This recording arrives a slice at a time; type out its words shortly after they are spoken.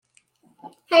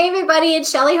Hey everybody, it's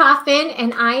Shelly Hoffman,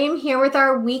 and I am here with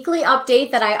our weekly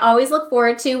update that I always look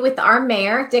forward to with our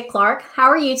mayor, Dick Clark. How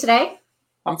are you today?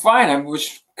 I'm fine. I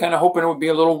was kind of hoping it would be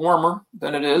a little warmer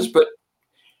than it is, but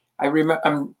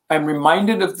I'm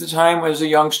reminded of the time as a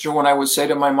youngster when I would say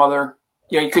to my mother,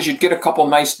 because you'd get a couple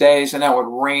nice days and that would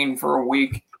rain for a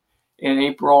week in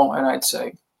April, and I'd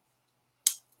say,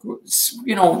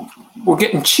 we're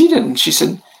getting cheated. And she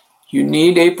said, you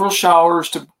need April showers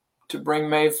to bring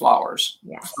May flowers.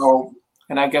 Yes. So,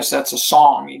 and I guess that's a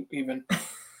song even,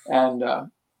 and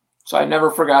so I never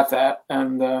forgot that,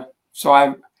 and so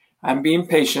I'm being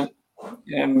patient.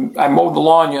 And I mowed the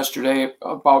lawn yesterday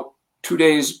about 2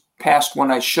 days past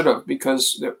when I should have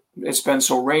because it's been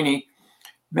so rainy.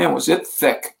 Man, was it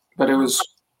thick, but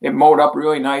it mowed up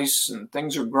really nice and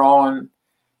things are growing.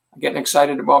 I'm getting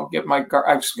excited about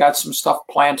I've got some stuff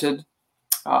planted,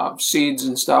 seeds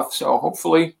and stuff. So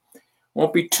hopefully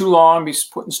won't be too long. Be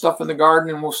putting stuff in the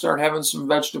garden and we'll start having some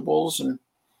vegetables and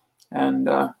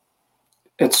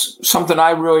it's something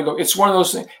I really look. It's one of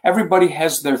those things. Everybody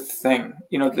has their thing,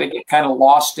 they get kind of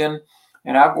lost in.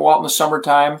 And I go out in the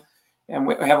summertime, and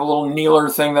we have a little kneeler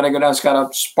thing that I go down. It's got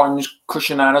a sponge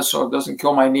cushion on it, so it doesn't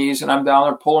kill my knees. And I'm down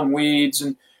there pulling weeds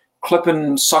and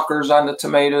clipping suckers on the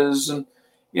tomatoes. And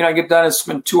I get done. It's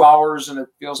been 2 hours, and it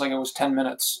feels like it was 10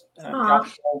 minutes. Aw.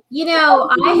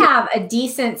 I have a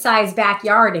decent sized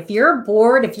backyard. If you're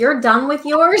bored, if you're done with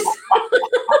yours,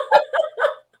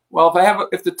 Well,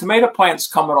 if the tomato plants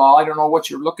come at all, I don't know what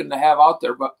you're looking to have out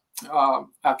there, but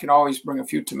I can always bring a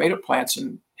few tomato plants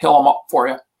and hill them up for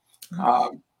you.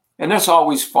 And that's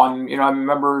always fun. I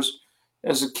remember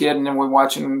as a kid, and then we're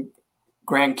watching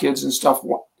grandkids and stuff.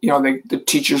 The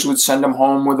teachers would send them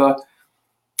home with a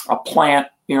plant,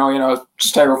 a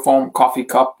styrofoam coffee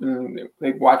cup, and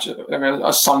they'd watch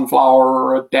a sunflower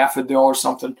or a daffodil or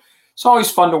something. It's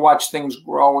always fun to watch things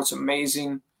grow. It's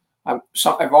amazing.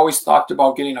 I've always thought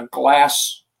about getting a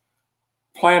glass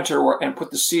planter and put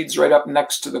the seeds right up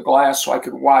next to the glass so I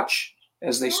could watch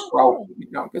as they sprout.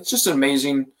 It's just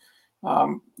amazing.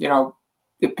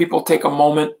 If people take a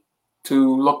moment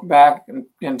to look back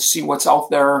and see what's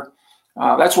out there.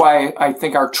 That's why I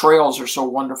think our trails are so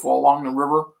wonderful along the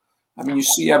river. I mean, you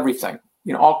see everything,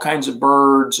 all kinds of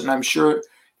birds, and I'm sure if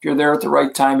you're there at the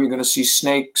right time, you're going to see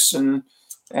snakes and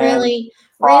really,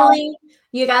 frogs. really,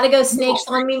 you got to go snakes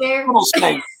on me there. Little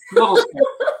snake, little snake.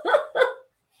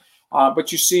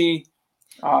 But you see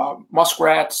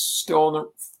muskrats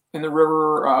still in the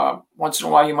river. Once in a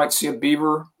while, you might see a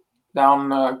beaver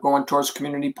down going towards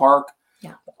community park.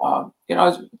 Yeah.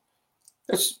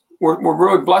 We're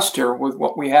really blessed here with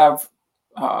what we have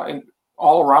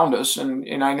all around us,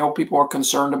 and I know people are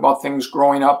concerned about things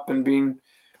growing up and being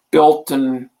built,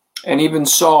 and even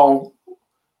so,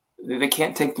 they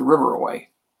can't take the river away.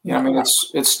 I mean,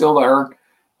 it's still there.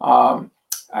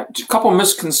 A couple of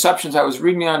misconceptions. I was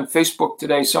reading on Facebook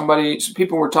today. Some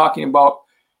people were talking about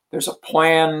there's a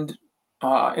planned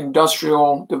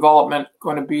industrial development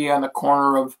going to be on the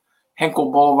corner of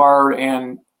Henkel Boulevard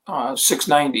and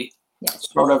 690,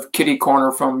 sort of kitty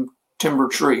corner from Timber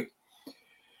Tree.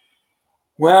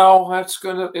 Well,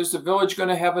 is the village going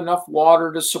to have enough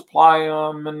water to supply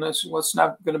them? And what's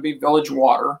not going to be village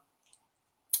water?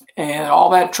 And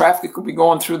all that traffic will be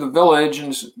going through the village.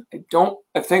 And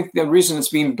I think the reason it's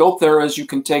being built there is you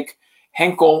can take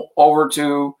Henkel over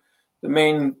to the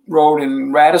main road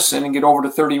in Radisson and get over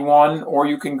to 31, or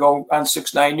you can go on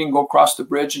 690 and go across the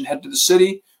bridge and head to the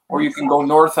city, or you can go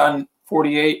north on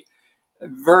 48.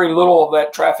 Very little of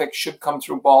that traffic should come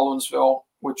through Baldwinsville,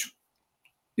 which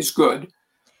is good.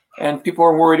 And people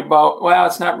are worried about, well,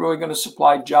 it's not really going to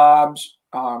supply jobs.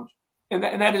 And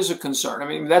that is a concern. I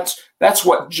mean, that's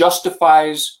what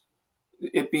justifies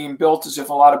it being built, as if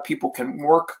a lot of people can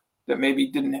work that maybe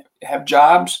didn't have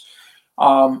jobs.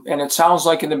 And it sounds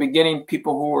like in the beginning,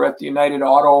 people who were at the United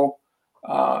Auto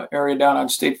area down on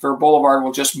State Fair Boulevard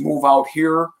will just move out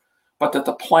here. But that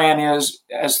the plan is,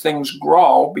 as things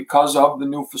grow because of the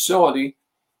new facility,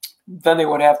 then they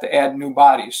would have to add new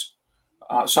bodies.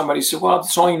 Somebody said, well,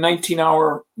 it's only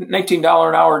 $19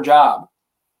 an hour job.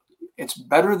 It's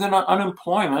better than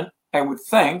unemployment, I would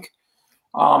think.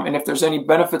 And if there's any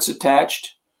benefits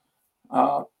attached,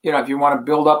 if you want to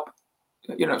build up,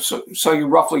 so you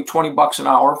roughly $20 an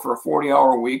hour for a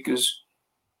 40-hour week is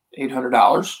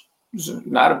 $800. It's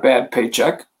not a bad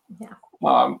paycheck. Yeah.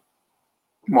 Well,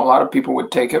 a lot of people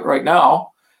would take it right now.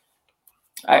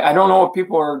 I don't know what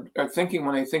people are thinking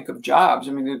when they think of jobs.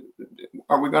 I mean,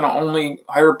 are we going to only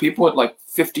hire people at like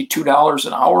 $52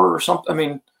 an hour or something? I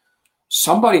mean,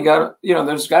 somebody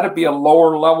there's got to be a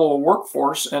lower level of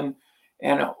workforce, and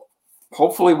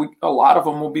hopefully a lot of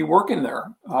them will be working there.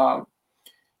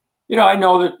 I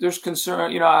know that there's concern.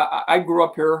 I grew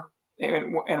up here,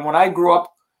 and when I grew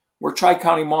up, where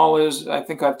Tri-County Mall is, I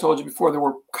think I've told you before, there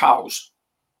were cows.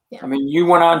 Yeah. I mean, you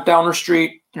went on down the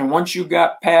street, and once you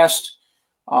got past,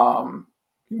 right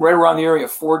around the area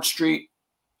of Ford Street,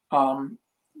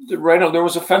 there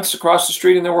was a fence across the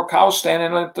street, and there were cows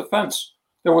standing at the fence.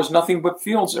 There was nothing but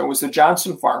fields. There was the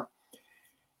Johnson farm,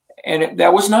 and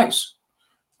that was nice.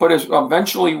 But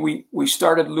eventually we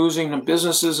started losing the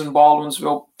businesses in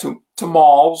Baldwinsville to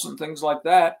malls and things like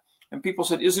that. And people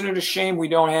said, isn't it a shame we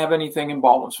don't have anything in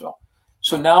Baldwinsville?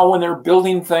 So now when they're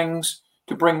building things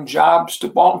to bring jobs to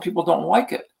Baldwin, people don't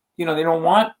like it. They don't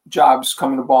want jobs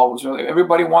coming to Baldwinsville.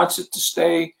 Everybody wants it to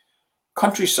stay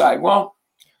countryside. Well,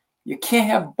 you can't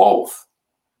have both.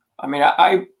 I mean,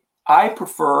 I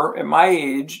prefer, at my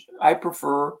age, I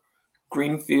prefer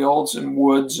green fields and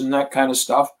woods and that kind of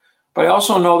stuff. But I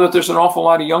also know that there's an awful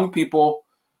lot of young people,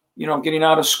 getting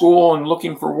out of school and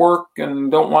looking for work and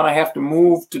don't want to have to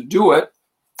move to do it.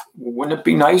 Wouldn't it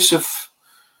be nice if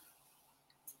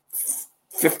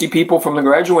 50 people from the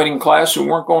graduating class who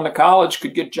weren't going to college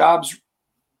could get jobs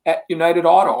at United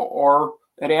Auto or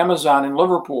at Amazon in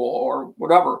Liverpool or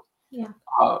whatever? Yeah.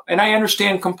 And I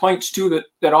understand complaints too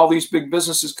that all these big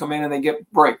businesses come in and they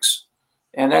get breaks,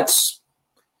 and that's,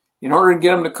 in order to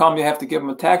get them to come, you have to give them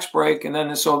a tax break, and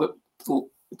then so that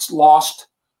it's lost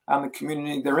on the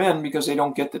community they're in because they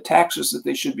don't get the taxes that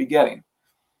they should be getting.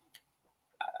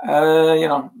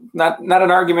 Not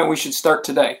an argument we should start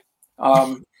today,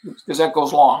 because that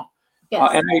goes long.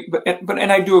 Yes.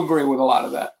 And I do agree with a lot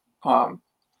of that.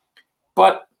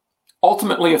 But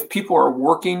ultimately, if people are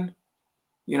working,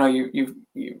 you're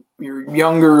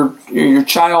younger, your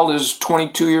child is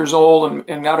 22 years old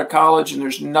and out of college, and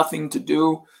there's nothing to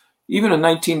do. Even a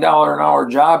 $19 an hour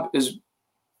job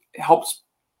helps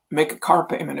make a car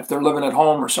payment if they're living at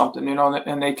home or something,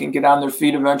 and they can get on their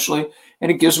feet eventually.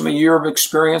 And it gives them a year of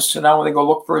experience. So now when they go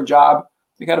look for a job,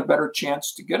 they got a better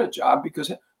chance to get a job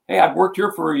because, hey, I've worked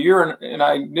here for a year and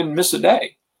I didn't miss a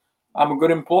day. I'm a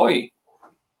good employee.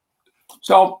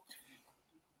 So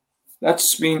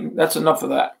that's enough of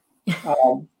that.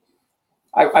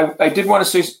 I did want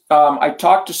to say, I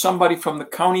talked to somebody from the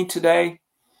county today.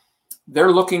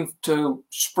 They're looking to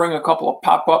spring a couple of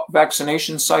pop-up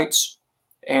vaccination sites.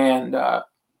 And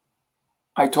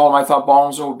I told them I thought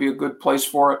Baldwinsville would be a good place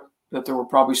for it, that there were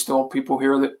probably still people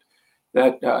here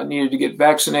that needed to get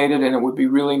vaccinated. And it would be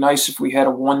really nice if we had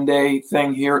a one-day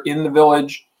thing here in the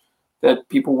village that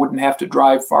people wouldn't have to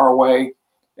drive far away.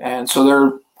 And so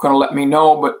they're going to let me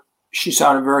know, but she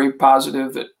sounded very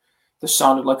positive that this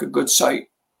sounded like a good site.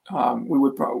 We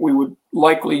would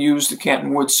likely use the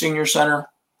Canton Woods Senior Center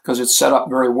because it's set up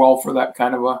very well for that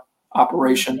kind of a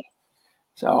operation.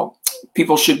 So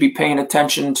people should be paying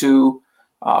attention to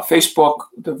Facebook,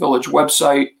 the village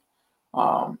website.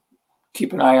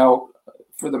 Keep an eye out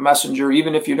for the messenger,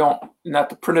 even if you don't, not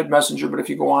the printed messenger, but if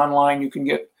you go online, you can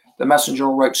get the messenger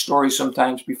will write stories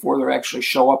sometimes before they actually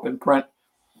show up in print.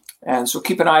 And so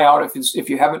keep an eye out if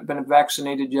you haven't been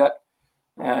vaccinated yet.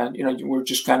 And, we're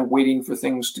just kind of waiting for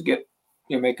things to get,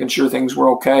 making sure things were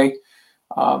okay.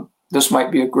 This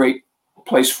might be a great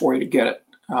place for you to get it.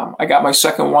 I got my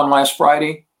second one last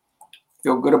Friday.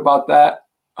 Feel good about that.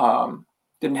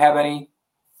 Didn't have any,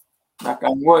 knock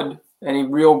on wood, any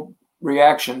real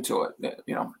reaction to it.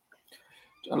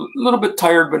 A little bit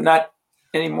tired, but not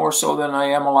any more so than I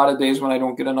am a lot of days when I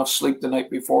don't get enough sleep the night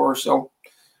before. So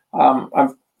I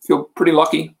feel pretty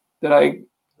lucky that I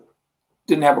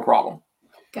didn't have a problem.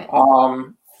 Good.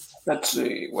 Let's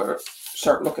see,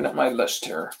 start looking at my list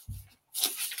here.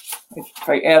 If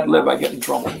I ad lib, I get in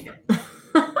trouble. You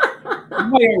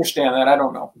might understand that. I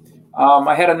don't know.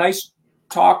 I had a nice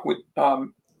talk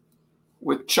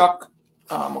with Chuck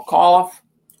McAuliffe.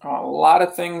 A lot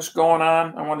of things going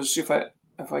on. I wanted to see if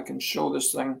I can show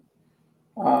this thing.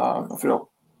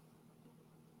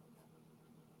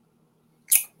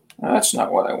 That's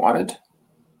not what I wanted.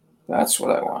 That's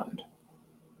what I wanted.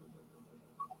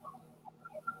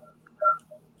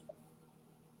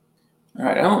 All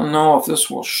right, I don't know if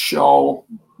this will show.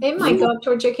 It might go up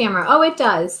towards your camera. Oh, it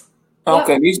does.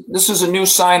 Okay, yep. This is a new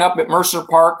sign up at Mercer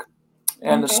Park,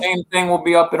 and the same thing will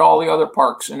be up at all the other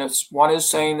parks. And one is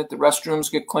saying that the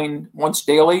restrooms get cleaned once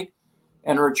daily,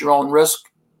 enter at your own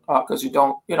risk, because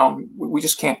we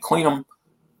just can't clean them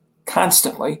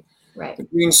constantly. Right. The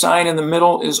green sign in the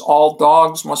middle is all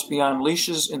dogs must be on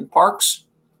leashes in parks,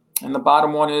 and the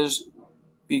bottom one is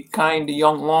be kind to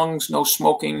young lungs, no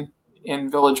smoking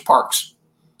in village parks.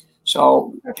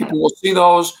 So people will see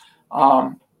those.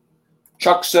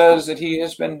 Chuck says that he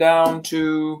has been down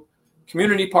to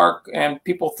Community Park and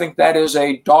people think that is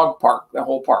a dog park, the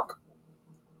whole park.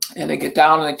 and they get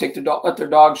down and they take let their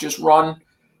dogs just run.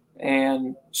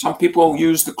 And some people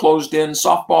use the closed-in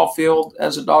softball field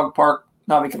as a dog park.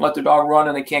 Now they can let their dog run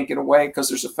and they can't get away because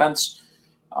there's a fence.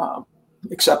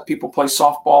 Except people play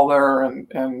softball there,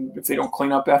 and if they don't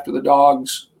clean up after the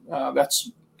dogs,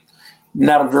 that's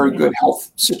not a very good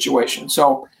health situation.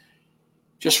 So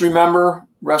just remember,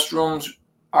 restrooms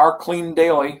are cleaned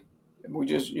daily.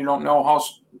 You don't know how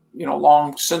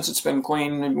long since it's been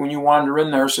cleaned when you wander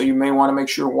in there, so you may want to make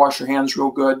sure to wash your hands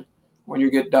real good when you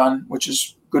get done, which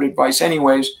is good advice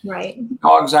anyways. Right.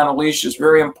 Dogs on a leash is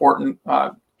very important.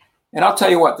 And I'll tell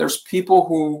you what, there's people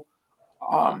who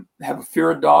have a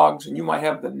fear of dogs, and you might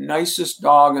have the nicest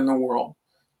dog in the world,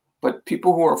 but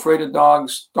people who are afraid of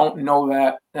dogs don't know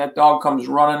that dog comes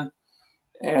running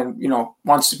and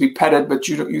wants to be petted, but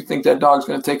you think that dog's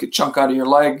going to take a chunk out of your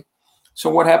leg. So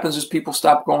what happens is people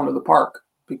stop going to the park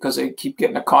because they keep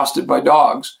getting accosted by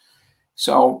dogs.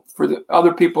 So for the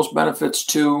other people's benefits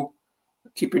too,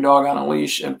 keep your dog on a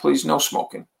leash, and please no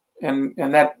smoking, and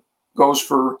that goes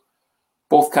for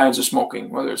both kinds of smoking,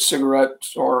 whether it's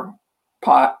cigarettes or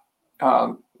pot.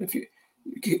 The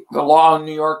law in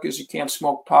New York is you can't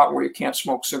smoke pot where you can't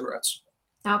smoke cigarettes.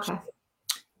 Okay.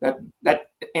 That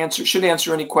answer should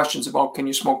answer any questions about can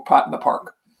you smoke pot in the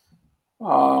park.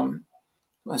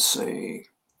 Let's see.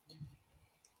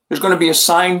 There's going to be a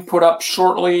sign put up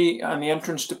shortly on the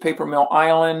entrance to Paper Mill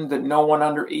Island that no one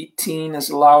under 18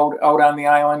 is allowed out on the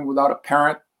island without a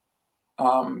parent.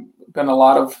 Been a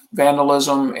lot of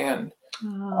vandalism, and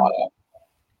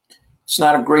it's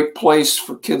not a great place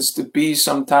for kids to be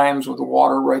sometimes with the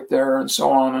water right there and so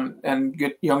on, and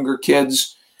get younger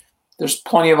kids. There's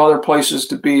plenty of other places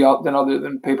to be other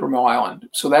than Paper Mill Island.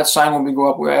 So that sign will go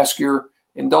up. We ask your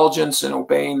indulgence in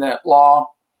obeying that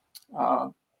law.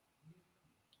 If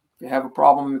you have a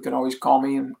problem, you can always call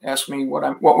me and ask me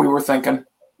what we were thinking.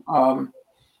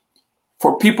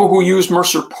 For people who use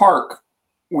Mercer Park,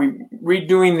 we're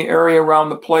redoing the area around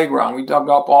the playground. We dug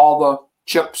up all the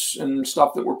chips and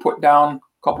stuff that were put down a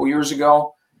couple years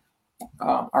ago.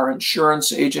 Our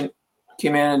insurance agent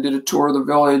came in and did a tour of the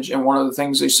village, and one of the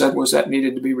things they said was that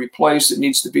needed to be replaced. It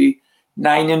needs to be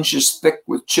 9 inches thick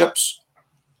with chips.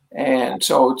 And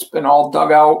so it's been all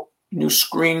dug out, new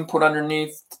screen put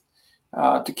underneath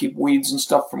to keep weeds and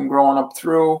stuff from growing up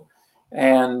through.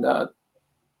 And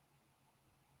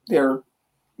they're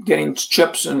getting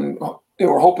chips, and they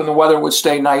were hoping the weather would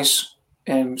stay nice.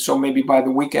 And so maybe by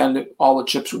the weekend, all the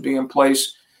chips would be in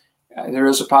place. There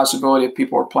is a possibility if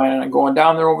people are planning on going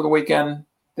down there over the weekend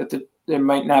that they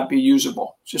might not be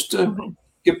usable. Just to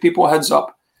give people a heads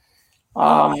up.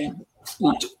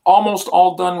 We're almost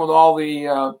all done with all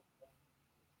the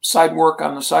side work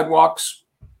on the sidewalks.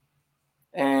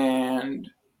 And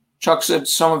Chuck said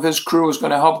some of his crew is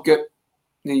going to help get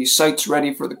the sites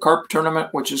ready for the carp tournament,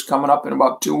 which is coming up in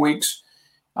about 2 weeks.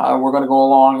 We're going to go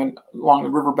along the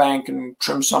riverbank and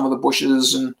trim some of the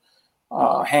bushes and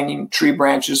hanging tree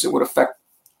branches that would affect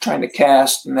trying to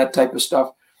cast and that type of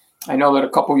stuff. I know that a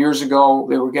couple years ago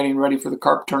they were getting ready for the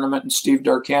carp tournament, and Steve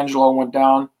D'Arcangelo went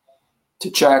down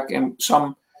to check, and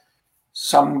some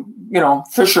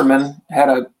fisherman had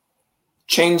a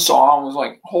chainsaw and was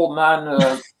like holding on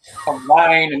to a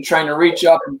line and trying to reach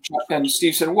up, and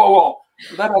Steve said, whoa,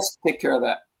 let us take care of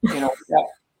that. Got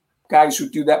guys who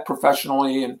do that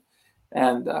professionally,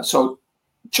 and so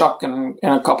Chuck and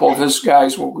a couple of his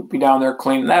guys will be down there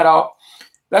cleaning that out.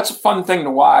 That's a fun thing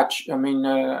to watch. I mean,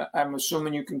 I'm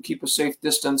assuming you can keep a safe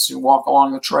distance and walk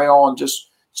along the trail and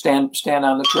just stand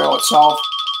on the trail itself.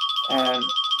 And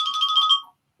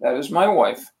that is my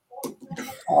wife.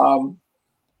 When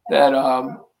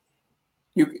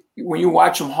you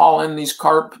watch them haul in these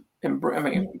carp,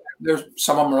 there's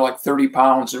some of them are like 30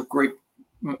 pounds. They're great.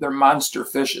 They're monster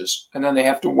fishes, and then they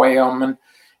have to weigh them, and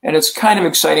it's kind of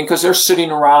exciting because they're sitting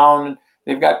around. And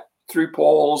they've got 3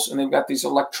 poles, and they've got these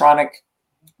electronic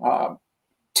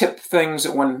tip things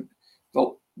that when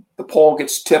the pole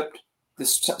gets tipped,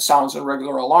 this sounds a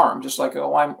regular alarm, just like an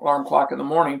alarm clock in the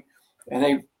morning,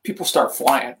 and people start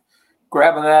flying,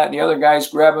 grabbing that, and the other guys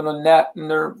grabbing the net,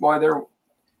 and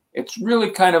it's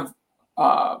really kind of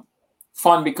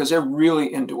fun because they're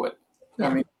really into it. Yeah.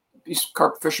 I mean, these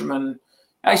carp fishermen,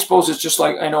 I suppose it's just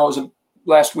like, I know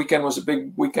last weekend was a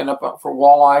big weekend up for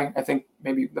walleye. I think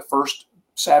maybe the first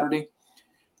Saturday.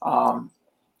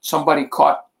 Somebody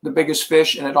caught the biggest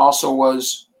fish, and it also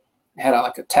had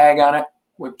like a tag on it,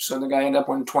 so the guy ended up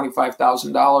winning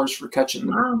 $25,000 for catching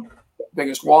the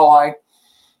biggest walleye.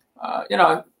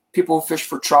 People who fish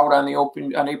for trout on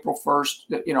April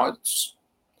 1st.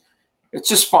 It's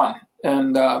just fun,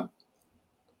 and I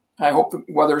hope the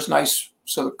weather's nice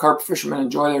so the carp fishermen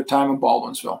enjoy their time in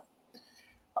Baldwinsville.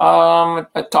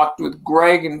 I talked with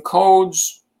Greg in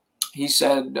codes. He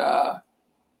said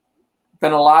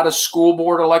been a lot of school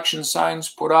board election signs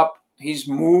put up. He's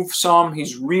moved some.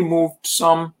 He's removed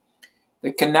some.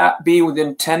 They cannot be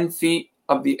within 10 feet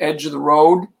of the edge of the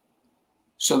road.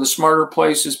 So the smarter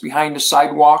place is behind a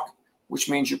sidewalk, which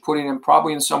means you're putting them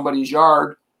probably in somebody's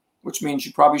yard, which means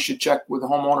you probably should check with the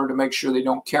homeowner to make sure they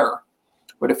don't care.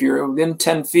 But if you're within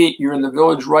 10 feet, you're in the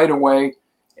village right away,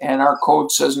 and our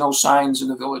code says no signs in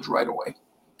the village right away.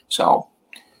 So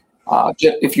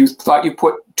if you thought you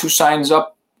put 2 signs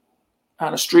up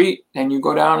on a street and you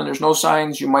go down and there's no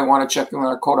signs, you might want to check in with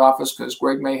our code office because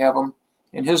Greg may have them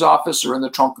in his office or in the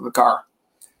trunk of the car.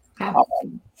 Okay.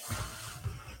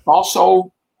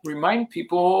 Also, remind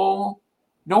people,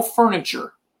 no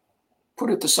furniture put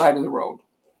at the side of the road,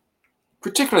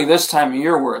 particularly this time of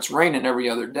year where it's raining every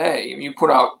other day. You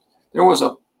put out, there was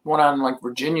one on like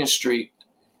Virginia Street.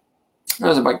 There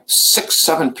was like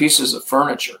 6-7 pieces of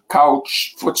furniture,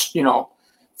 couch,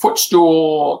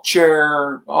 footstool,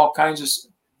 chair, all kinds of,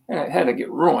 and it had to get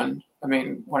ruined. I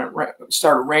mean, when it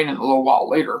started raining a little while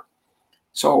later.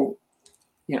 So,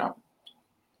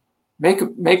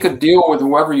 make a deal with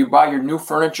whoever you buy your new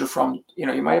furniture from. You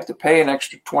might have to pay an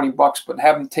extra $20, but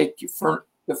have them take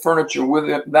the furniture with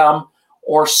them,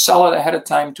 or sell it ahead of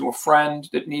time to a friend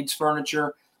that needs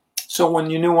furniture. So when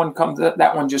your new one comes,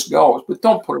 that one just goes. But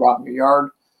don't put it out in your yard.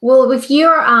 Well, if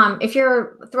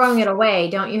you're throwing it away,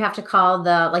 don't you have to call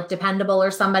the Dependable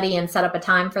or somebody and set up a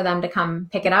time for them to come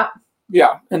pick it up?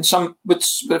 Yeah, but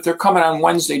if they're coming on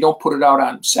Wednesday, don't put it out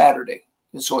on Saturday.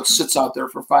 And so it sits out there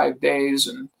for 5 days,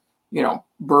 and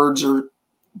birds are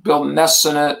building nests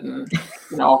in it,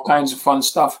 and all kinds of fun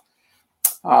stuff.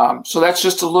 So that's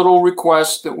just a little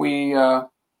request that we.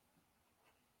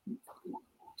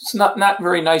 It's not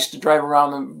very nice to drive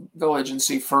around the village and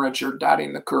see furniture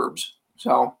dotting the curbs.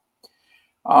 So,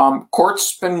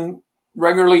 court's been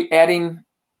regularly adding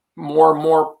more and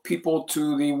more people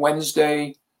to the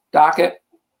Wednesday docket,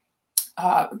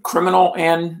 criminal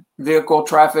and vehicle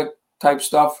traffic type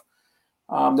stuff.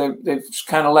 They've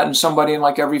kind of letting somebody in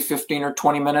like every 15 or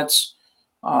 20 minutes.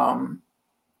 And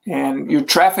your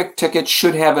traffic ticket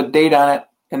should have a date on it,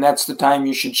 and that's the time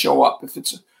you should show up. If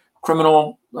it's a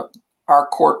criminal, our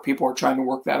court people are trying to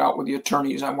work that out with the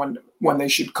attorneys on when they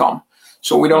should come.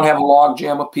 So we don't have a log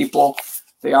jam of people.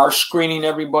 They are screening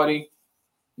everybody,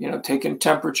 taking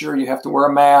temperature. You have to wear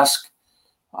a mask.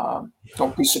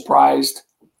 Don't be surprised.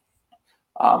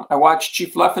 I watched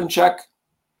Chief Leffencheck,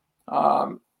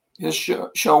 his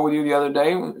show with you the other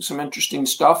day, with some interesting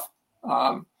stuff.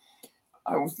 I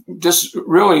was just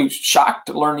really shocked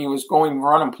to learn he was going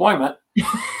for unemployment.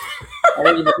 I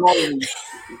didn't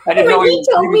know when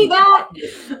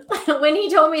he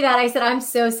told me that, I said, I'm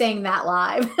so saying that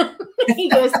live. He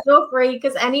goes, feel free,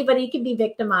 because anybody can be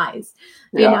victimized.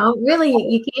 Yeah. Really,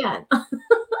 you can.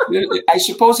 I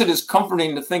suppose it is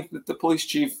comforting to think that the police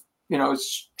chief,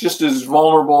 is just as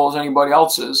vulnerable as anybody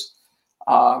else is.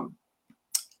 But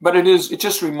it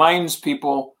just reminds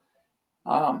people,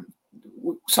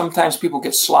 sometimes people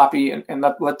get sloppy and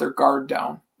let their guard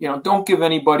down. Don't give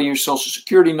anybody your social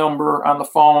security number on the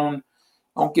phone.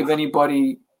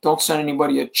 Don't send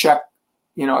anybody a check.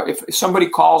 If somebody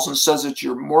calls and says it's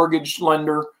your mortgage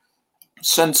lender,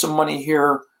 send some money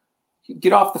here,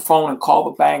 get off the phone and call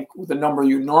the bank with the number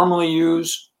you normally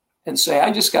use and say,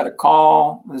 I just got a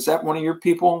call. Is that one of your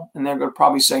people? And they're going to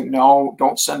probably say, no,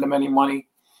 don't send them any money.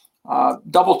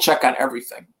 Double check on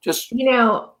everything.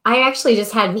 I actually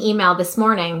just had an email this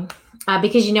morning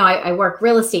because, I work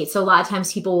real estate. So a lot of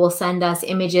times people will send us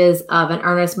images of an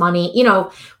earnest money.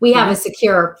 We have a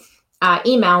secure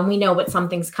email, and we know what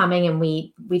something's coming, and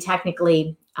we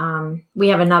technically we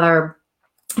have another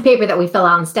paper that we fill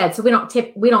out instead. So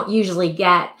we don't usually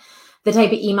get the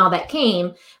type of email that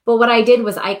came. But what I did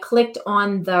was I clicked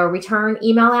on the return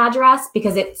email address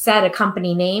because it said a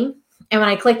company name. And when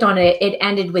I clicked on it, it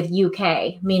ended with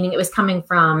UK, meaning it was coming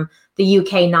from the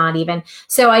UK, not even.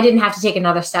 So I didn't have to take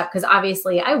another step, because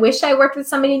obviously I wish I worked with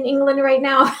somebody in England right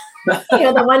now,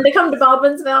 the one to come to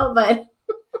Baldwinsville, but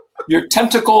your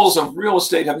tentacles of real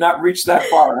estate have not reached that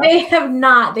far. Huh? They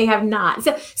have not.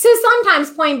 So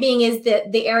sometimes, point being, is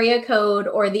that the area code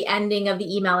or the ending of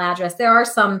the email address, there are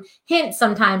some hints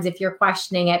sometimes if you're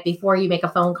questioning it before you make a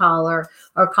phone call or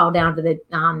call down to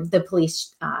the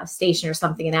police station or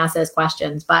something and ask those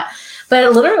questions. But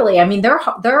literally, I mean,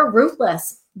 they're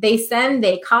ruthless. They send,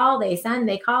 they call, they send,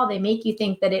 they call. They make you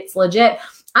think that it's legit.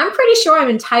 I'm pretty sure I'm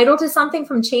entitled to something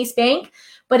from Chase Bank,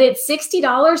 but it's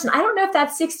 $60. And I don't know if that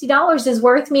 $60 is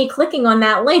worth me clicking on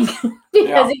that link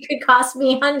because it could cost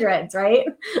me hundreds, right?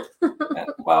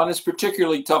 Well, and it's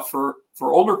particularly tough for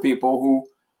older people who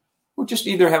who just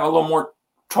either have a little more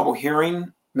trouble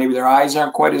hearing, maybe their eyes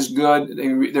aren't quite as good,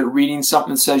 they're reading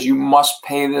something that says you must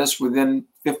pay this within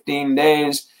 15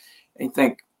 days. They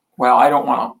think, well, I don't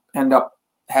want to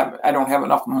I don't have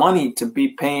enough money to be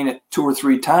paying it 2 or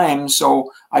 3 times,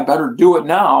 so I better do it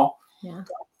now. Yeah.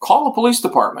 Call the police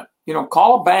department,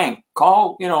 call a bank,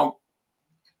 call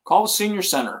the senior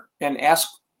center and ask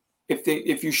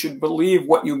if you should believe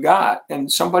what you got,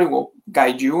 and somebody will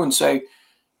guide you and say,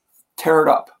 tear it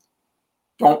up.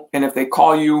 And if they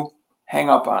call you, hang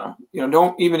up on them.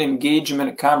 Don't even engage them in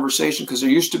a conversation, because there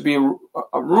used to be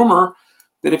a rumor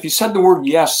that if you said the word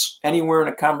yes anywhere in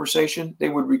a conversation, they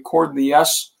would record the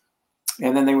yes,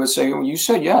 and then they would say, "Oh, you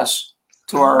said yes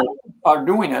to our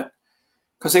doing it,"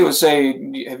 because they would say,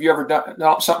 "Have you ever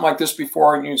done something like this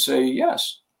before?" And you say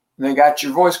yes, and they got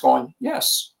your voice going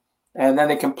yes, and then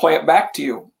they can play it back to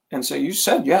you and say, "You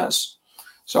said yes."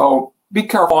 So be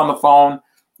careful on the phone.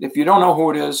 If you don't know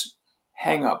who it is,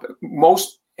 hang up.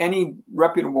 Any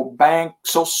reputable bank,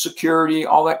 Social Security,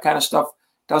 all that kind of stuff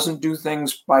doesn't do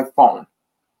things by phone.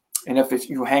 And if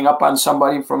you hang up on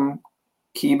somebody from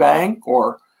KeyBank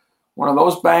or one of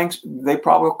those banks, they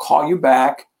probably will call you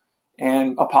back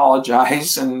and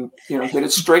apologize and get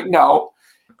it straightened out.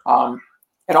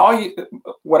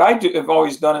 What I have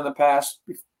always done in the past,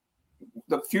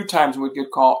 the few times we get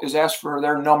called, is ask for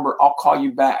their number. I'll call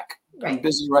you back. Right. I'm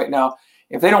busy right now.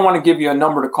 If they don't want to give you a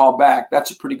number to call back, that's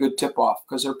a pretty good tip-off,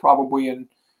 because they're probably in,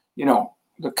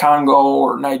 the Congo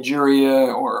or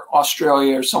Nigeria or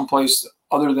Australia or someplace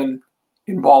other than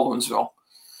in Baldwinsville.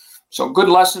 So good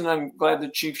lesson. I'm glad the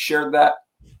chief shared that.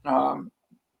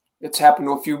 It's happened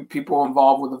to a few people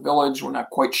involved with the village. We're not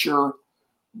quite sure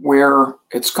where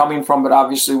it's coming from, but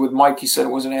obviously with Mike, he said it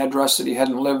was an address that he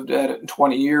hadn't lived at in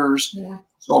 20 years. Yeah.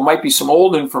 So it might be some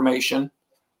old information,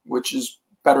 which is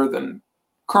better than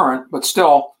current, but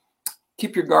still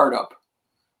keep your guard up.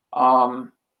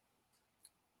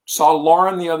 Saw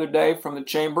Lauren the other day from the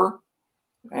chamber,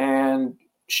 and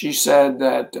she said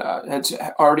that had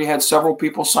already had several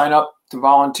people sign up to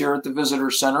volunteer at the visitor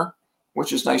center,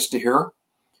 which is nice to hear.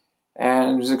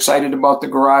 And was excited about the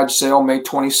garage sale May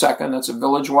 22nd. That's a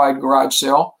village-wide garage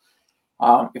sale.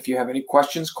 If you have any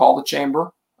questions, call the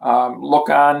chamber. Look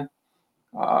on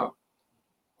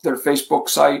their Facebook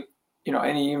site,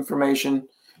 any information.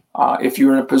 If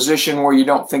you're in a position where you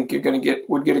don't think you're going to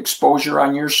would get exposure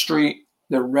on your street,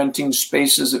 they're renting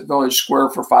spaces at Village Square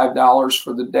for $5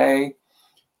 for the day.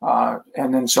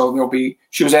 And then so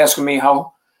she was asking me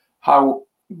how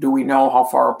do we know how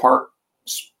far apart,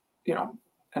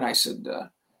 and I said,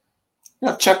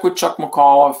 check with Chuck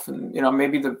McAuliffe, and,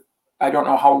 maybe I don't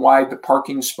know how wide the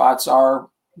parking spots are,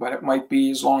 but it might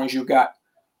be as long as you got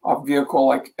a vehicle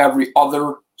like every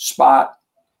other spot,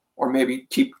 or maybe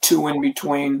keep 2 in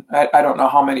between. I don't know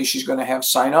how many she's going to have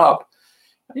sign up.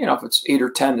 If it's 8 or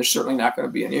 10, there's certainly not going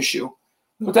to be an issue.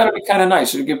 But that would be kind of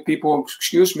nice. It would give people an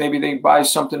excuse. Maybe they buy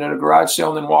something at a garage sale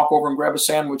and then walk over and grab a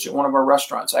sandwich at one of our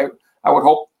restaurants. I would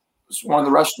hope one of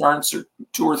the restaurants, or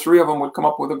 2 or 3 of them, would come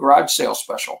up with a garage sale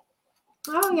special.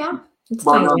 Oh, yeah.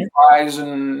 Burger and fries,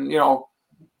 and,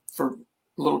 for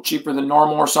a little cheaper than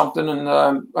normal or something,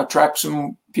 and attract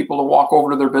some people to walk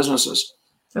over to their businesses.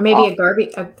 Or maybe a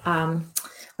garbage,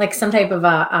 like some type of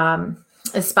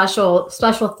a special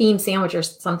theme sandwich or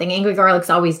something. Angry Garlic's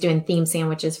always doing theme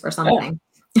sandwiches for something.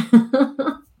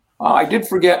 Yeah. I did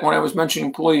forget when I was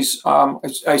mentioning police.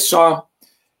 I saw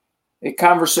a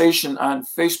conversation on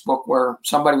Facebook where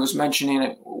somebody was mentioning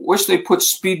it. Wish they put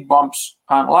speed bumps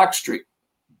on Lock Street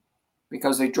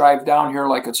because they drive down here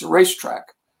like it's a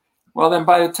racetrack. Well, then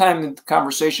by the time the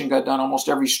conversation got done, almost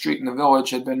every street in the village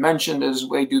had been mentioned as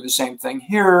they do the same thing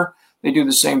here. They do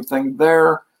the same thing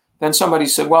there. Then somebody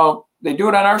said, well, they do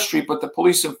it on our street, but the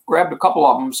police have grabbed a couple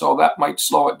of them, so that might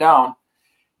slow it down.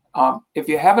 If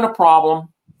you're having a problem,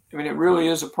 it really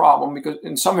is a problem, because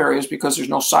in some areas, because there's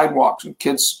no sidewalks, and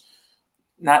kids,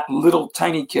 not little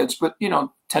tiny kids, but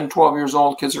 10, 12 years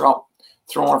old kids are out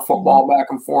throwing a football back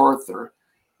and forth, or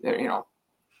they're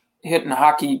hitting a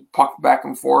hockey puck back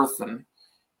and forth, and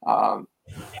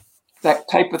that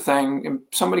type of thing. And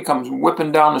somebody comes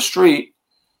whipping down the street,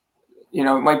 it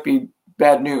might be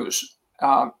bad news.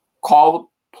 Call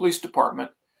the police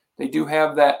department. They do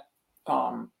have that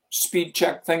speed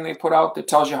check thing they put out that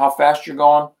tells you how fast you're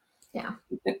going. Yeah.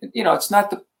 It's not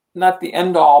the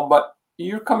end all, but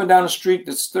you're coming down a street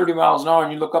that's 30 miles an hour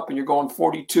and you look up and you're going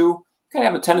 42, you kind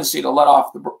of have a tendency to let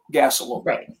off the gas a little bit.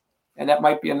 Right. And that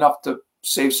might be enough to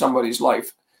save somebody's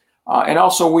life. And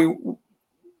also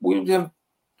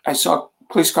I saw a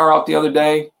police car out the other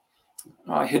day,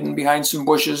 hidden behind some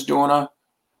bushes, doing a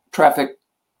traffic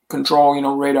control,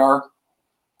 radar.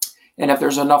 And if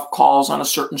there's enough calls on a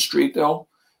certain street, they'll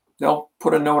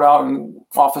put a note out, and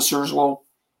officers will,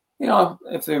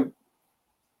 if they've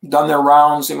done their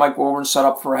rounds, they might go over and set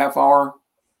up for a half hour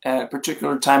at a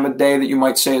particular time of day that you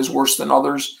might say is worse than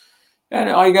others. And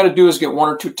all you got to do is get 1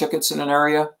 or 2 tickets in an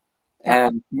area,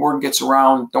 and word gets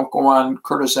around. Don't go on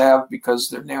Curtis Ave because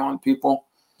they're nailing people.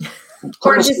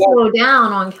 Or just slow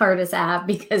down on Curtis Ave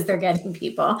because they're getting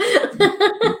people.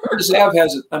 Curtis Ave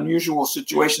has an unusual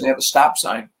situation. They have a stop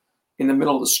sign in the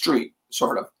middle of the street,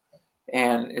 sort of.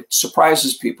 And it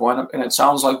surprises people, and it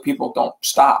sounds like people don't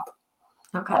stop.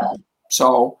 Okay.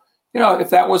 So, if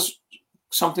that was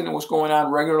something that was going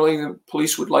on regularly, the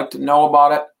police would like to know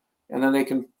about it, and then they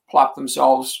can plop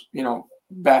themselves,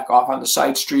 back off on the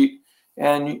side street,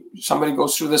 and somebody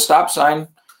goes through the stop sign.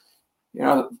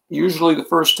 Usually the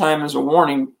first time is a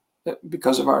warning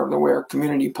because of the way our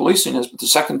community policing is, but the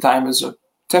second time is a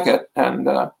ticket, and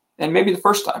maybe the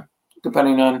first time,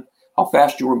 depending on how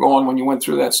fast you were going when you went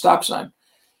through that stop sign.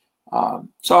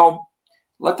 So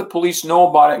let the police know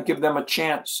about it and give them a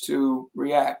chance to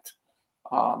react.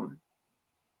 I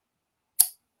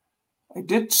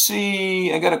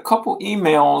got a couple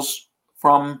emails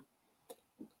from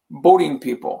boating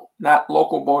people, not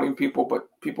local boating people, but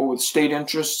people with state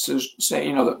interests,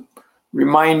 saying,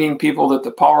 reminding people that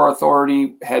the Power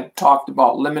Authority had talked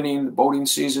about limiting the boating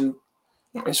season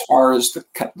as far as the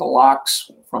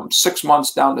locks from 6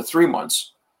 months down to 3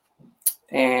 months.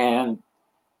 And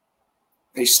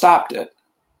they stopped it.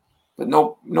 But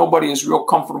nobody is real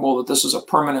comfortable that this is a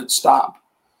permanent stop.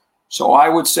 So I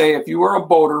would say if you are a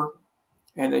boater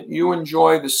and that you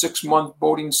enjoy the 6-month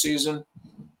boating season,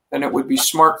 then it would be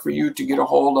smart for you to get a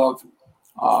hold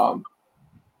of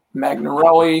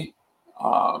Magnarelli,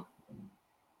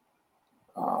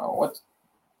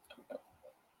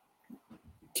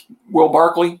 Will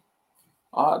Barkley,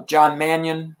 John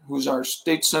Mannion, who's our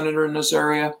state senator in this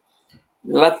area.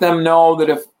 Let them know that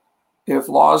if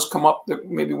laws come up that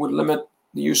maybe would limit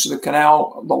the use of the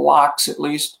canal, the locks at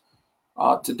least,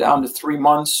 to down to 3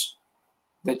 months,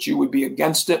 that you would be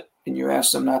against it, and you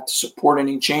ask them not to support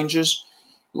any changes.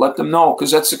 Let them know, because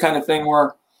that's the kind of thing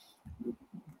where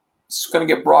it's going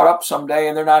to get brought up someday,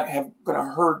 and they're not going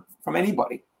to hear from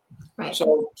anybody. Right.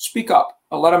 So speak up.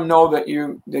 Let them know that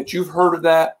you've heard of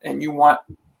that, and you want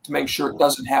to make sure it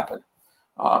doesn't happen.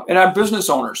 And our business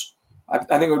owners, I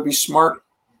think it would be smart,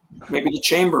 maybe the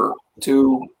chamber,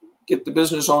 to get the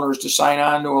business owners to sign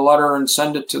on to a letter and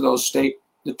send it to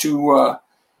the 2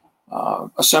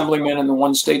 assemblymen and the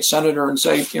 1 state senator, and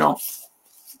say,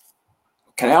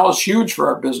 canal is huge for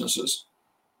our businesses,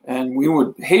 and we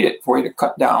would hate it for you to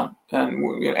cut down, and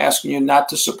we're asking you not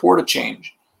to support a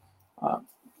change.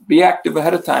 Be active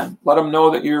ahead of time. Let them know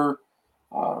that you're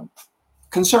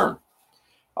concerned.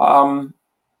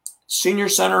 Senior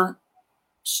Center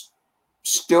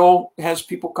still has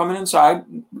people coming inside,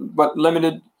 but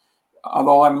limited,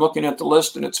 although I'm looking at the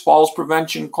list, and it's falls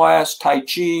prevention class, Tai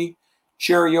Chi,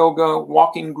 chair yoga,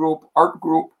 walking group, art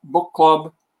group, book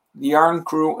club, the yarn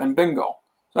crew, and bingo.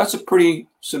 So that's a pretty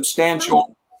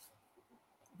substantial.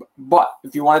 But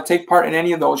if you want to take part in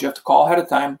any of those, you have to call ahead of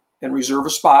time and reserve a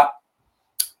spot,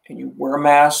 and you wear a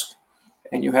mask,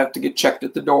 and you have to get checked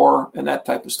at the door and that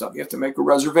type of stuff. You have to make a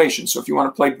reservation. So if you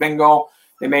want to play bingo,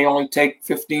 they may only take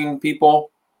 15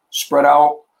 people spread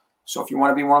out. So if you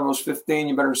want to be one of those 15,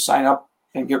 you better sign up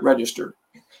and get registered.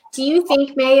 Do you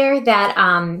think, Mayor, that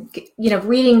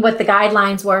reading what the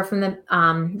guidelines were from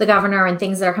the governor and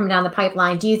things that are coming down the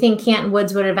pipeline, do you think Canton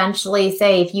Woods would eventually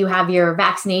say, if you have your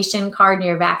vaccination card and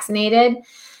you're vaccinated,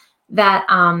 that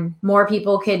more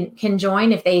people can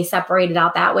join if they separate it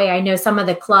out that way? I know some of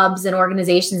the clubs and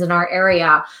organizations in our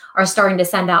area are starting to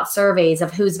send out surveys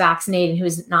of who's vaccinated and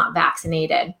who's not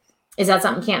vaccinated. Is that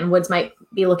something Canton Woods might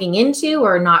be looking into,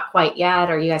 or not quite yet,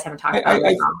 or you guys haven't talked about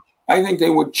it? I think they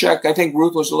would check. I think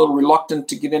Ruth was a little reluctant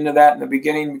to get into that in the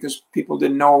beginning because people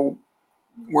didn't know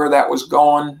where that was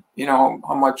going,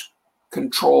 how much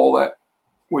control that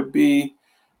would be.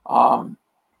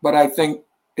 But I think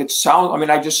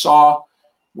I just saw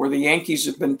where the Yankees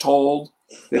have been told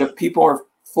that if people are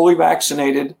fully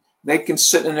vaccinated, they can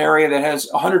sit in an area that has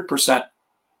 100%.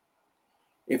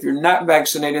 If you're not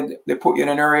vaccinated, they put you in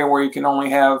an area where you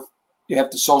have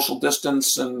to social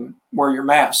distance and wear your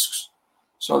masks.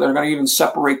 So they're going to even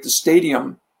separate the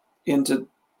stadium into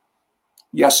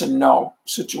yes and no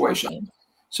situation.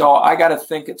 So I got to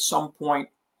think at some point,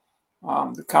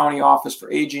 the county office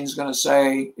for aging is going to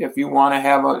say, if you want to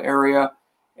have an area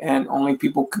and only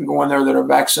people can go in there that are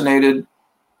vaccinated,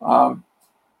 and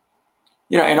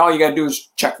all you got to do is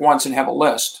check once and have a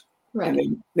list. Right.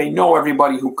 And they know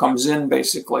everybody who comes in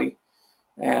basically,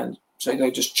 and so they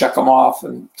just check them off,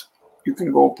 and you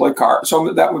can go play cards.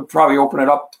 So that would probably open it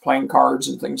up to playing cards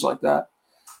and things like that.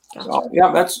 Gotcha. So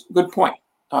yeah, that's a good point.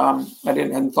 I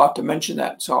hadn't thought to mention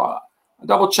that. So I'll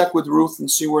double check with Ruth and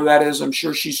see where that is. I'm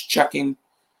sure she's checking.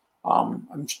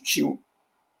 She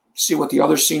see what the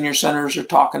other senior centers are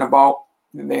talking about.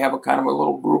 And they have a kind of a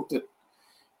little group that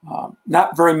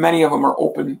not very many of them are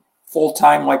open full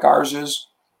time like ours is.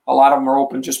 A lot of them are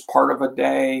open just part of a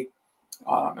day,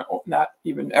 not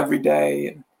even every day.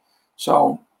 And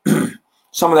so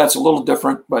some of that's a little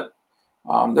different, but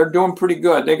they're doing pretty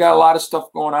good. They got a lot of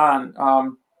stuff going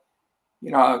on.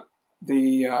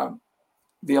 The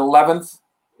 11th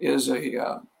is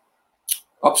a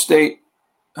upstate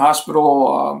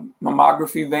hospital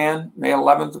mammography van. May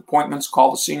 11th, appointments.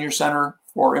 Call the senior center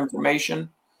for information.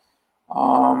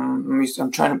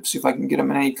 I'm trying to see if I can get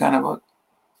them in any kind of a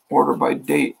order by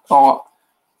date.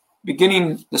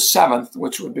 Beginning the 7th,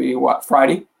 which would be what,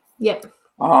 Friday? Yep.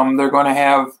 They're going to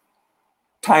have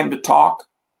Time to Talk,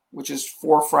 which is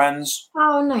 4 friends.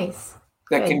 Oh, nice.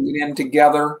 That can get in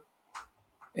together.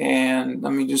 And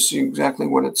let me just see exactly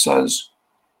what it says.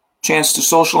 Chance to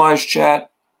socialize,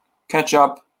 chat, catch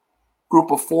up.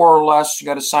 Group of 4 or less. You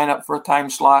got to sign up for a time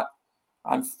slot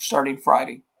on starting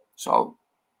Friday. So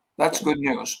that's good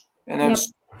news. And then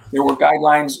there were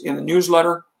guidelines in the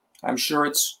newsletter. I'm sure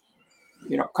it's,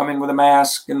 come in with a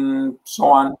mask and so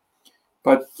on.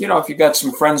 But, if you got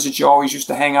some friends that you always used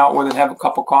to hang out with and have a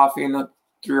cup of coffee and the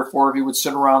 3 or 4 of you would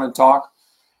sit around and talk,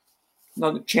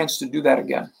 another chance to do that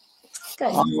again.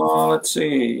 Good. Let's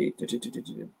see.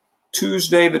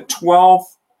 Tuesday the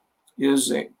 12th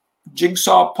is a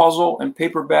jigsaw puzzle and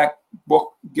paperback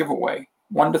book giveaway.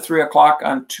 1 to 3 o'clock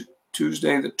on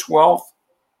Tuesday the 12th.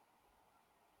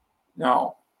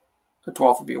 No, the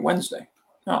 12th would be a Wednesday.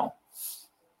 No.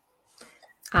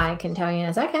 I can tell you in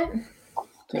a second.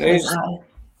 Today's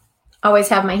always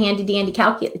have my handy dandy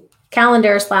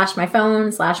calendar / my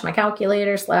phone / my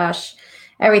calculator /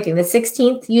 everything. The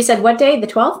 16th, you said what day? The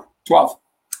 12th? 12th.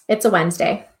 It's a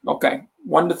Wednesday. Okay.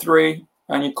 1 to 3,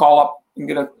 and you call up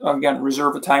and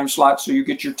reserve a time slot so you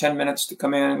get your 10 minutes to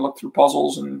come in and look through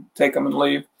puzzles and take them and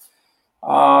leave.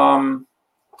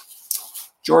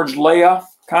 George Leah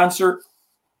concert,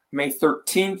 May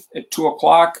 13th at 2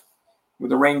 o'clock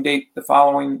with a rain date the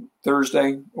following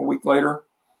Thursday, a week later.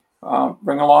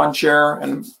 Bring a lawn chair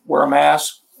and wear a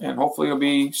mask, and hopefully it'll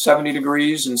be 70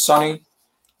 degrees and sunny.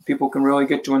 People can really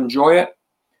get to enjoy it.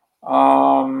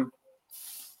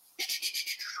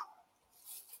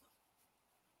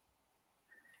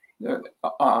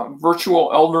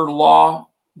 Virtual elder law,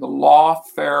 the law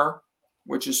fair,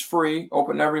 which is free,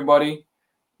 open to everybody,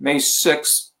 May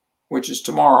 6th, which is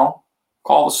tomorrow.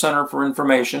 Call the center for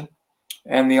information.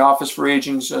 And the Office for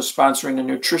Aging is sponsoring the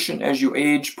Nutrition as You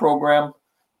Age program,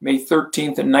 May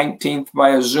 13th and 19th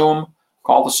via Zoom.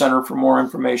 Call the center for more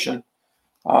information.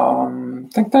 I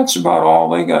think that's about all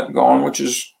they got going, which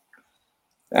is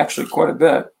actually quite a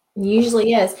bit.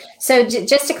 Usually is. So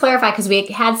just to clarify, because we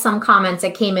had some comments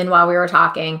that came in while we were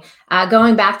talking,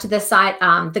 going back to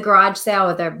the garage sale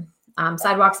with the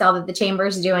sidewalk sale that the chamber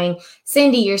is doing.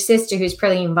 Cindy, your sister, who's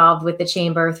pretty involved with the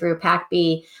chamber through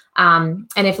PAC-B, and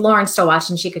if Lauren's still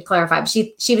watching, she could clarify. But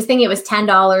she was thinking it was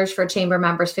 $10 for chamber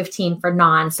members, $15 for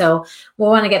non. So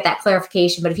we'll want to get that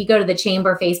clarification. But if you go to the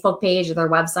chamber Facebook page or their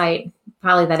website,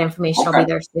 probably that information will be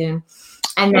there soon.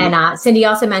 And then Cindy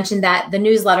also mentioned that the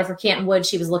newsletter for Canton Woods,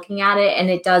 she was looking at it, and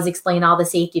it does explain all the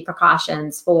safety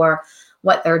precautions for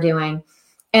what they're doing.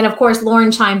 And of course,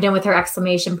 Lauren chimed in with her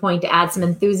exclamation point to add some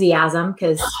enthusiasm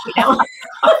because, to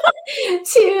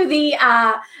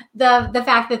the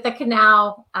fact that the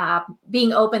canal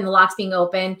being open, the locks being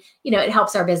open, it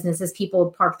helps our business as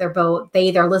people park their boat. They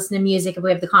either listen to music if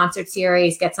we have the concert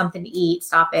series, get something to eat,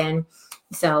 stop in.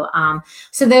 So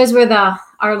those were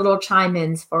our little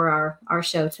chime-ins for our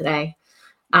show today.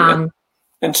 And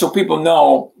so people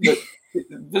know that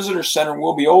the visitor center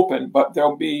will be open, but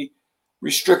there'll be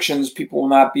restrictions. People will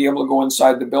not be able to go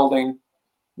inside the building.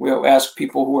 We'll ask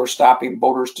people who are stopping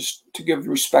boaters to give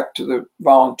respect to the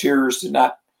volunteers, to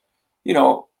not,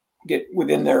 get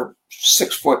within their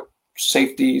 6-foot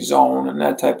safety zone and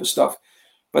that type of stuff.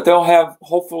 But they'll have,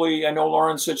 hopefully, I know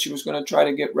Lauren said she was going to try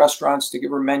to get restaurants to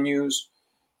give her menus,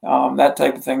 that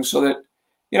type of thing, so that,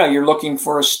 you're looking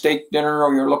for a steak dinner,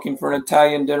 or you're looking for an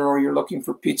Italian dinner, or you're looking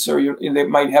for pizza, or they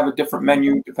might have a different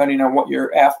menu depending on what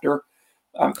you're after.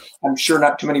 I'm sure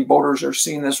not too many boaters are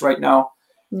seeing this right now.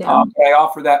 No. I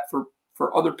offer that for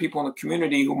other people in the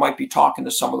community who might be talking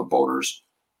to some of the boaters.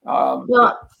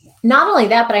 Well, not only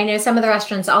that, but I know some of the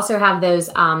restaurants also have those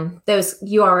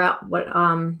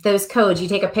URL, those codes. You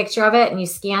take a picture of it and you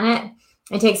scan it,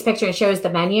 and takes a picture and shows the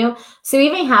menu. So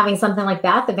even having something like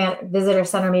that, the visitor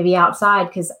center maybe outside,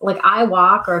 because like I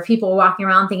walk, or if people are walking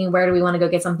around thinking, where do we want to go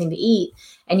get something to eat?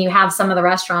 And you have some of the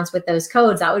restaurants with those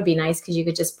codes, that would be nice, because you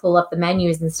could just pull up the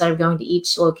menus instead of going to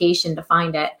each location to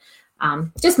find it.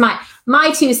 Just my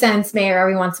 2 cents, Mayor.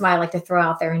 Every once in a while, I like to throw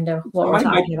out there into what we're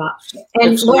talking about.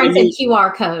 And Lauren said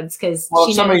QR codes, because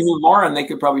if somebody knew Lauren, they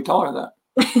could probably tell her that.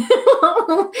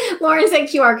 Lauren said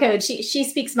QR code. She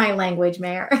speaks my language,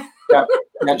 Mayor. Yeah,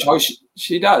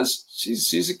 she does.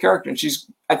 She's a character, and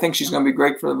I think she's going to be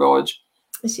great for the village.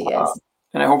 She is,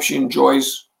 and I hope she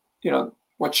enjoys,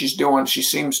 what she's doing. She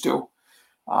seems to,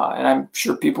 and I'm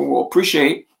sure people will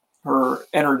appreciate her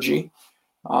energy.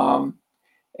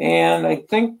 And I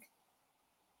think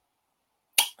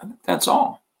that's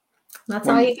all. That's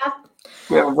all you got?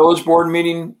 We have a village board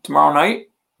meeting tomorrow night.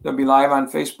 They'll be live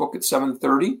on Facebook at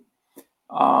 7:30.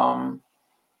 A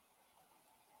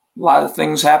lot of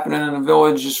things happening in the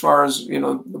village as far as,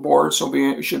 the board. So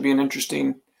it should be an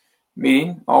interesting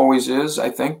meeting. Always is, I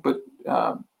think. But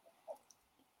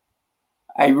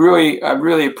I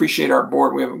really appreciate our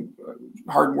board. We have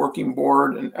a hardworking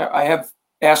board. And I have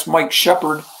asked Mike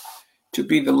Shepard to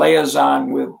be the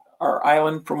liaison with our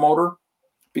island promoter,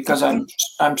 because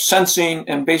I'm sensing,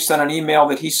 and based on an email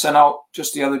that he sent out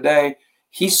just the other day,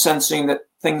 he's sensing that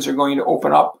things are going to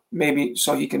open up, maybe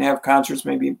so he can have concerts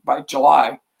maybe by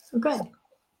July. Good.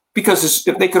 Because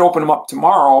if they could open them up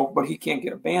tomorrow, but he can't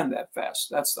get a band that fast.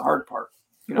 That's the hard part.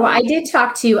 Well, I did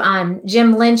talk to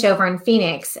Jim Lynch over in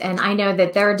Phoenix, and I know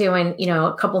that they're doing,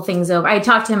 a couple things over. I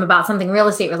talked to him about something real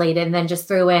estate related, and then just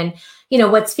threw in,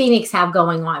 what's Phoenix have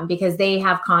going on, because they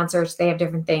have concerts, they have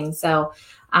different things. So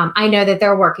I know that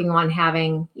they're working on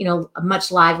having, a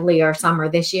much livelier summer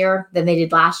this year than they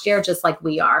did last year, just like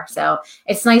we are. So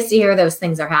it's nice to hear those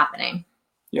things are happening.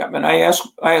 Yeah, and I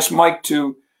asked Mike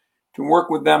to work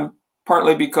with them,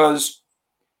 partly because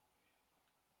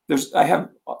I have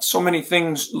so many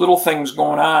little things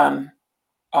going on,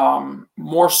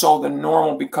 more so than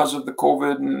normal because of the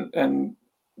COVID and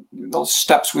those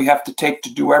steps we have to take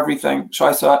to do everything. So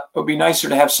I thought it would be nicer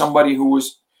to have somebody who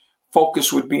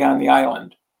focus would be on the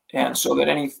island. And so that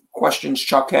any questions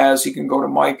Chuck has, he can go to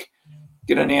Mike,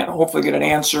 hopefully get an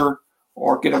answer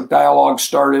or get a dialogue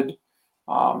started.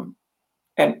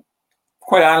 And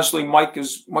quite honestly, Mike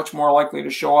is much more likely to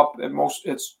show up at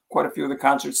it's quite a few of the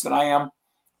concerts than I am.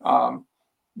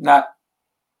 Not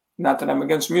that I'm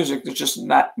against music. It's just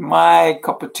not my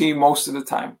cup of tea most of the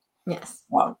time. Yes.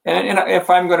 And if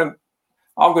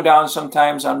I'll go down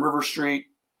sometimes on River Street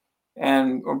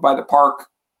or by the park,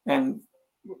 and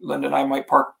Linda and I might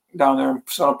park down there and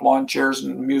set up lawn chairs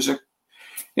and music,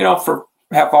 for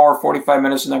half hour, 45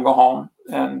 minutes, and then go home.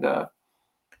 And,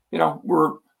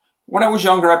 when I was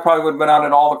younger, I probably would have been out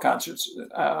at all the concerts.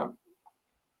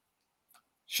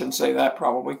 Shouldn't say that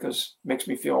probably, because it makes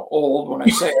me feel old when I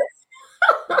say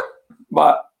it.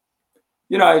 But,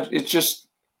 it's just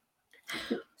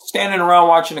standing around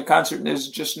watching a concert is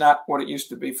just not what it used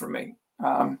to be for me.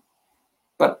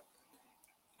 But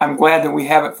I'm glad that we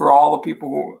have it for all the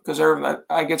people because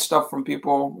I get stuff from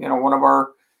people. One of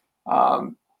our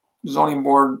zoning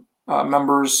board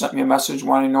members sent me a message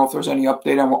wanting to know if there's any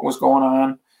update on what was going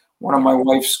on. One of my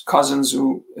wife's cousins,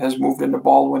 who has moved into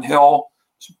Baldwin Hill,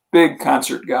 is a big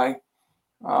concert guy,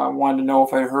 wanted to know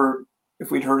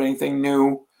if we'd heard anything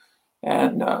new.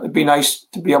 And it'd be nice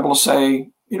to be able to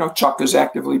say, Chuck is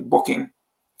actively booking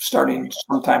starting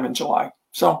sometime in July.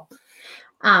 So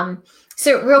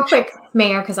real quick,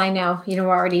 Mayor, because I know, we're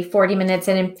already 40 minutes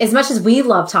in, and as much as we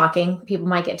love talking, people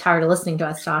might get tired of listening to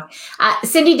us talk.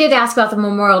 Cindy did ask about the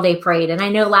Memorial Day Parade. And I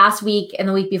know last week and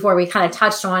the week before we kind of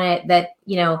touched on it, that,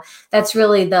 that's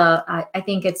really I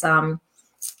think it's the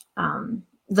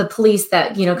police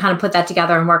that, kind of put that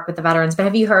together and work with the veterans. But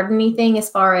have you heard anything as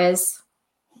far as?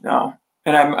 No.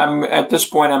 And I'm at this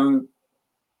point,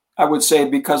 I would say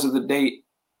because of the date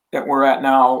that we're at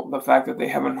now, the fact that they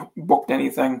haven't booked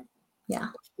anything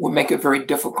would make it very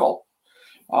difficult.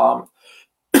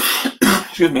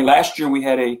 Excuse me. Last year we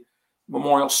had a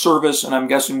memorial service, and I'm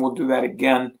guessing we'll do that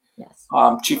again. Yes.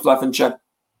 Chief Leffencheck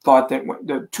thought that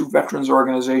the two veterans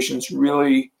organizations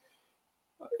really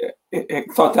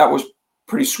thought that was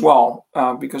pretty swell,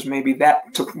 because maybe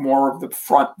that took more of the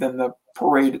front than the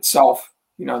parade itself,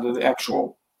 the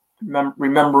actual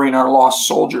remembering our lost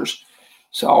soldiers.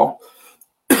 So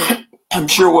I'm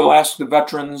sure we'll ask the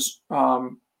veterans,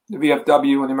 the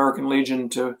VFW and the American Legion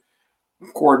to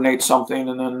coordinate something,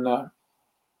 and then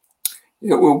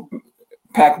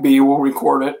Pac B will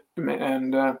record it,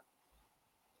 and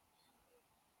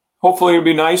hopefully it'll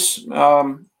be nice.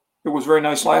 it was very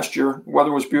nice last year. The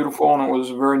weather was beautiful, and it was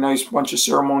a very nice bunch of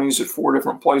ceremonies at 4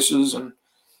 different places, and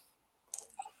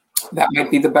that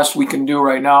might be the best we can do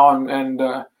right now. And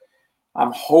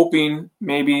I'm hoping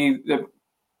maybe that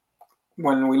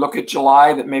when we look at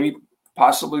July, that maybe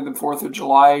possibly the 4th of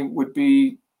July would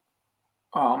be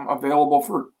available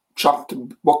for Chuck to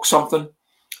book something,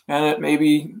 and that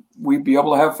maybe we'd be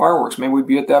able to have fireworks. Maybe we'd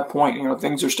be at that point. You know,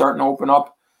 things are starting to open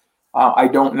up. I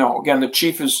don't know. Again, the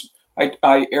chief is,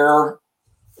 I err.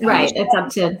 Right. It's up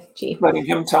to chief. Letting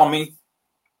him tell me,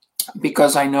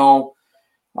 because I know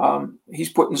he's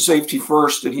putting safety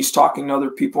first, and he's talking to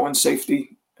other people in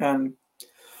safety, and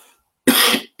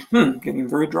getting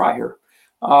very dry here.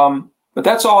 But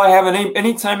that's all I have. And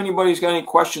anytime anybody's got any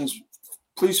questions,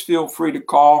 please feel free to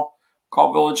call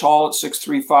Village Hall at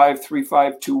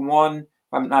 635-3521. If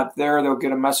I'm not there, they'll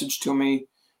get a message to me.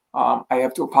 I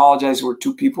have to apologize. There were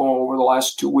 2 people over the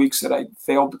last 2 weeks that I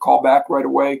failed to call back right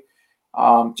away,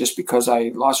 just because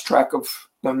I lost track of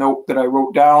the note that I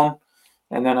wrote down.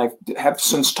 And then I have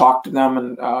since talked to them,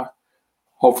 and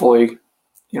hopefully,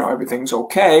 everything's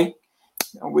okay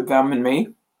with them and me.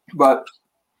 But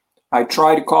I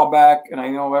try to call back, and I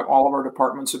know that all of our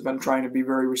departments have been trying to be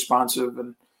very responsive,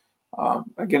 and I'm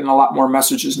getting a lot more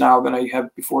messages now than I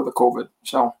had before the COVID.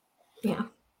 So yeah,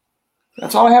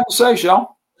 that's all I have to say,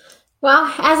 Shel.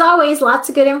 Well, as always, lots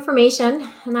of good information,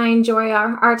 and I enjoy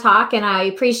our talk, and I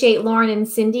appreciate Lauren and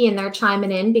Cindy and their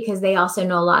chiming in, because they also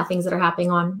know a lot of things that are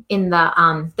happening in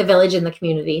the village and the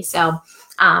community. So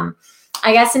I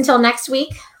guess until next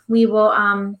week, we will,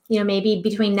 maybe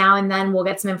between now and then, we'll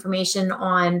get some information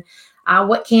on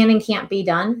what can and can't be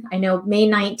done. I know May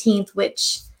 19th,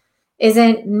 which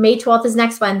isn't, May 12th is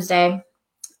next Wednesday.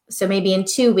 So maybe in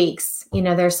 2 weeks,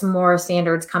 there's some more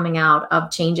standards coming out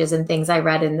of changes and things I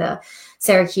read in the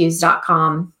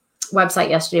Syracuse.com website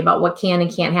yesterday about what can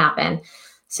and can't happen.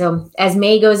 So as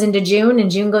May goes into June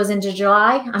and June goes into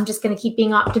July, I'm just going to keep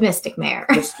being optimistic, Mayor.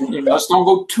 Let's don't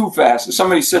go too fast. As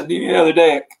somebody said the other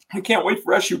day, I can't wait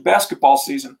for SU basketball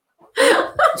season.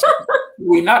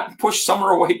 We not push summer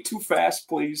away too fast,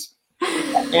 please.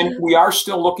 And we are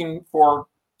still looking for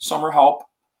summer help.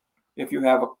 If you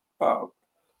have a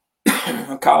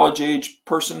college-age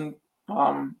person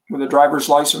with a driver's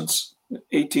license,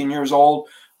 18 years old,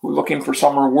 who's looking for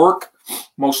summer work,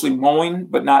 mostly mowing,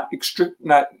 but not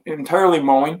entirely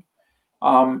mowing.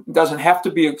 It doesn't have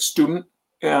to be a student.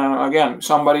 Again,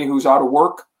 somebody who's out of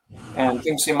work and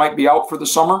thinks they might be out for the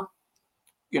summer.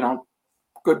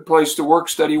 Good place to work,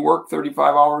 steady work,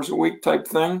 35 hours a week type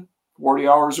thing, 40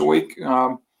 hours a week.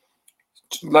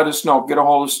 Let us know. Get a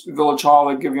hold of Village Hall.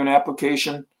 They give you an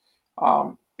application.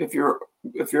 If you're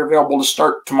available to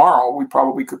start tomorrow, we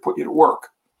probably could put you to work.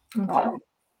 Okay.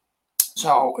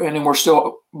 And then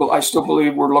I still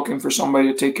believe we're looking for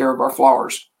somebody to take care of our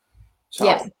flowers. So.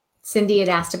 Yes, Cindy had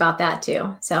asked about that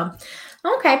too. So,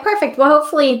 okay, perfect. Well,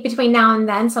 hopefully between now and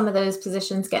then, some of those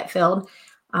positions get filled.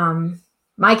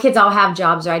 My kids all have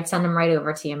jobs, or I'd send them right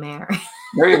over to you, Mayor.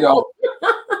 There you go.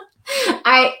 All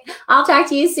right, I'll talk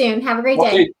to you soon. Have a great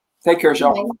day. Take care,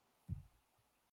 Shel.